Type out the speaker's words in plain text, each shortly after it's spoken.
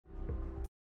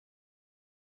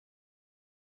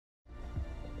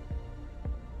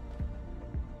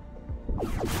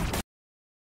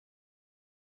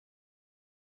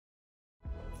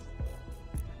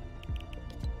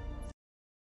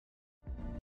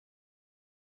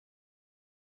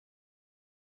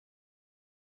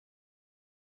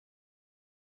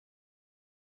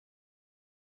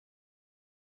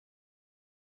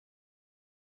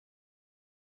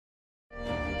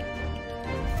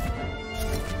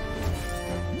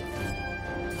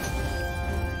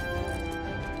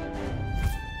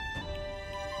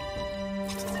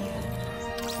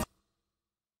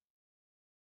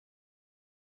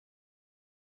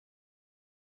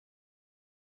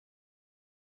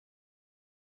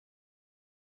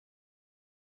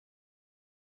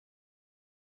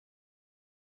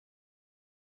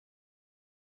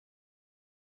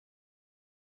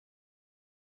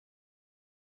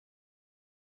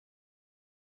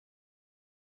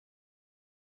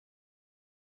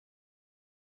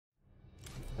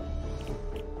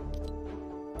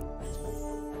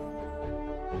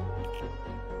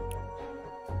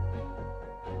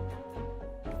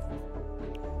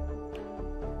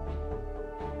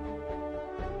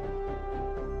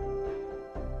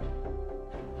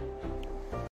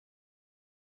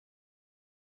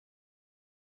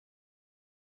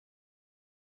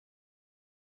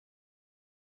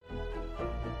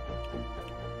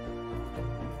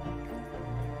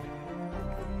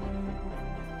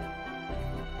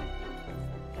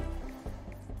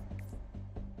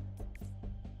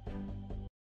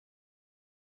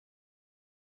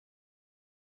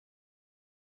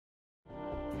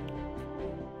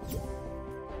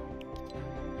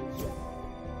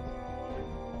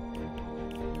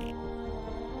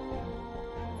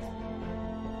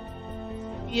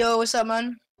Yo, what's up,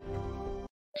 man?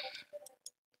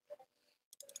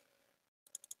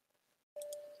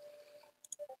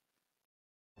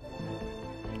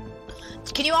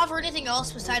 Can you offer anything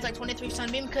else besides like 23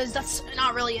 Sunbeam? Because that's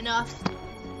not really enough.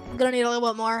 I'm gonna need a little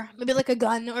bit more. Maybe like a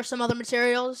gun or some other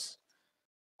materials.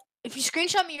 If you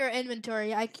screenshot me your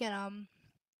inventory, I can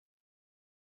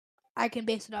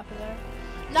base it off of there.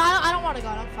 No, I don't want a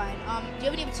gun. I'm fine. Do you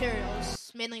have any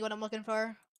materials? Mainly what I'm looking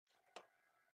for.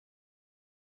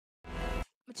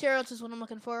 Materials is what I'm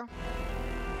looking for.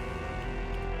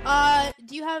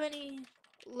 Do you have any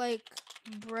like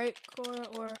bright core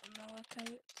or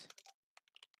malachite?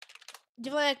 Do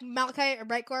you have like malachite or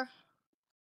bright core?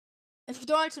 If you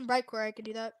throw on some bright core, I could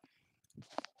do that.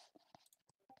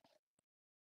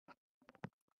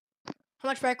 How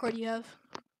much bright core do you have?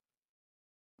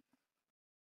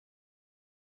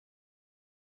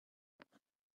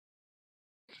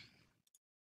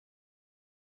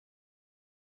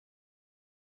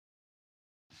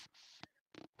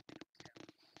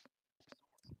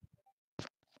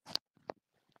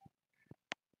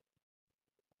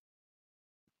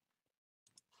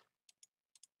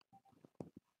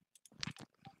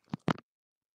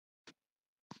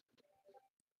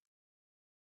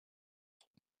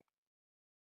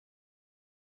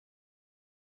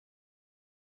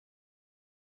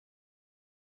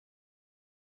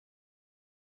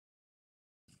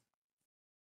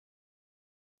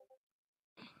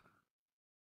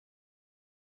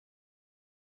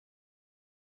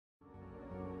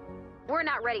 We're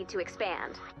not ready to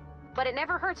expand, but it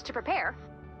never hurts to prepare.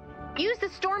 Use the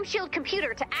Storm Shield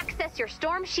computer to access your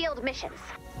Storm Shield missions.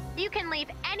 You can leave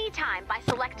anytime by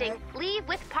selecting Leave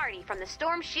with Party from the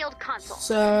Storm Shield console.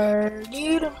 Sir,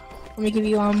 dude, let me give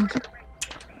you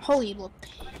holy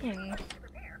ping.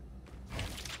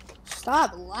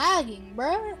 Stop lagging,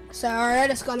 bruh. Sorry, I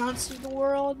just got on to the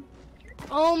world.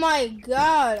 Oh my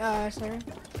god, sorry.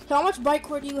 So how much bright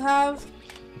core do you have?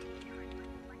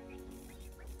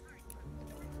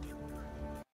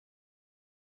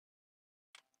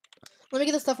 Let me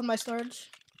get the stuff from my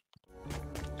storage.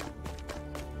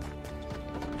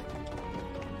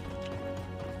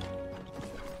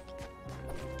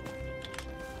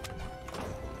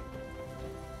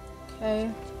 Okay.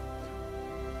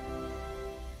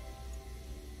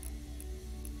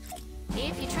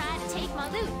 If you try to take my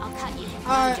loot, I'll cut you.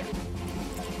 Alright.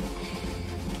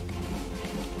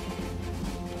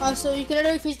 So you can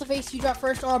either face to face, you drop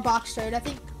first, or a box trade. I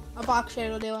think a box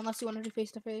trade will do unless you want to do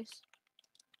face to face.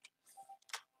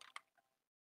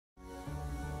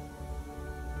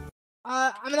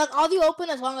 I mean, like, I'll do open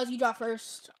as long as you drop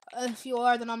first. If you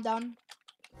are, then I'm down.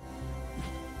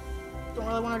 Don't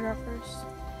really want to drop first.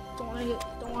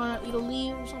 Don't want you to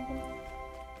leave or something.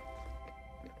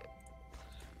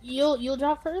 You'll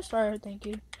drop first? Alright, thank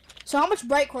you. So how much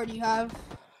bright core do you have?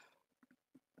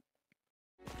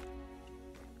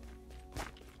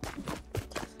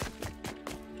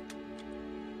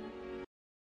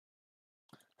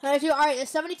 Alright, the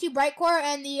 72 bright core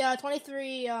and the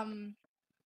 23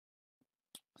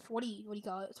 what do you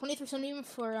call it? 23 sunbeam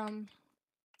for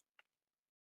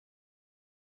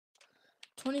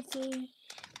 23.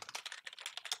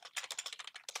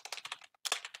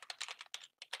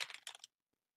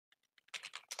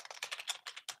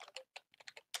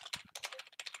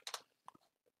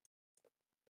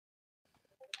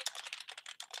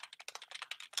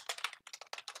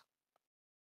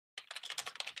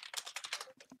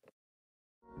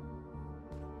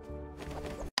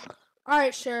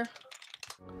 Alright, sure.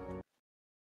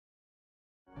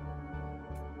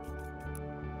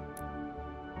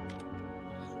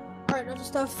 Alright, other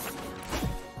stuff.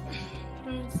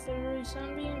 23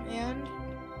 sunbeam and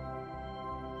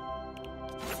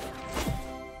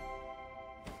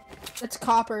it's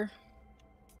copper.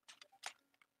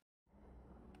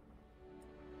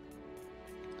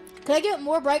 Can I get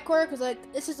more bright core? Cause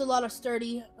like this is a lot of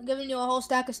sturdy. I'm giving you a whole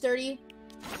stack of sturdy.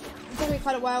 It's gonna be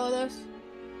quite a while with this.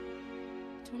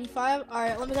 25. All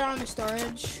right, let me get on the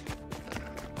storage.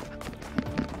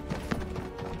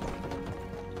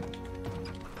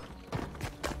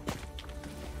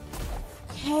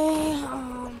 Okay,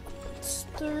 it's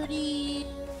 30.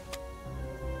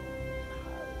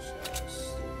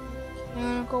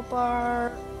 Mechanical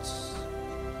parts.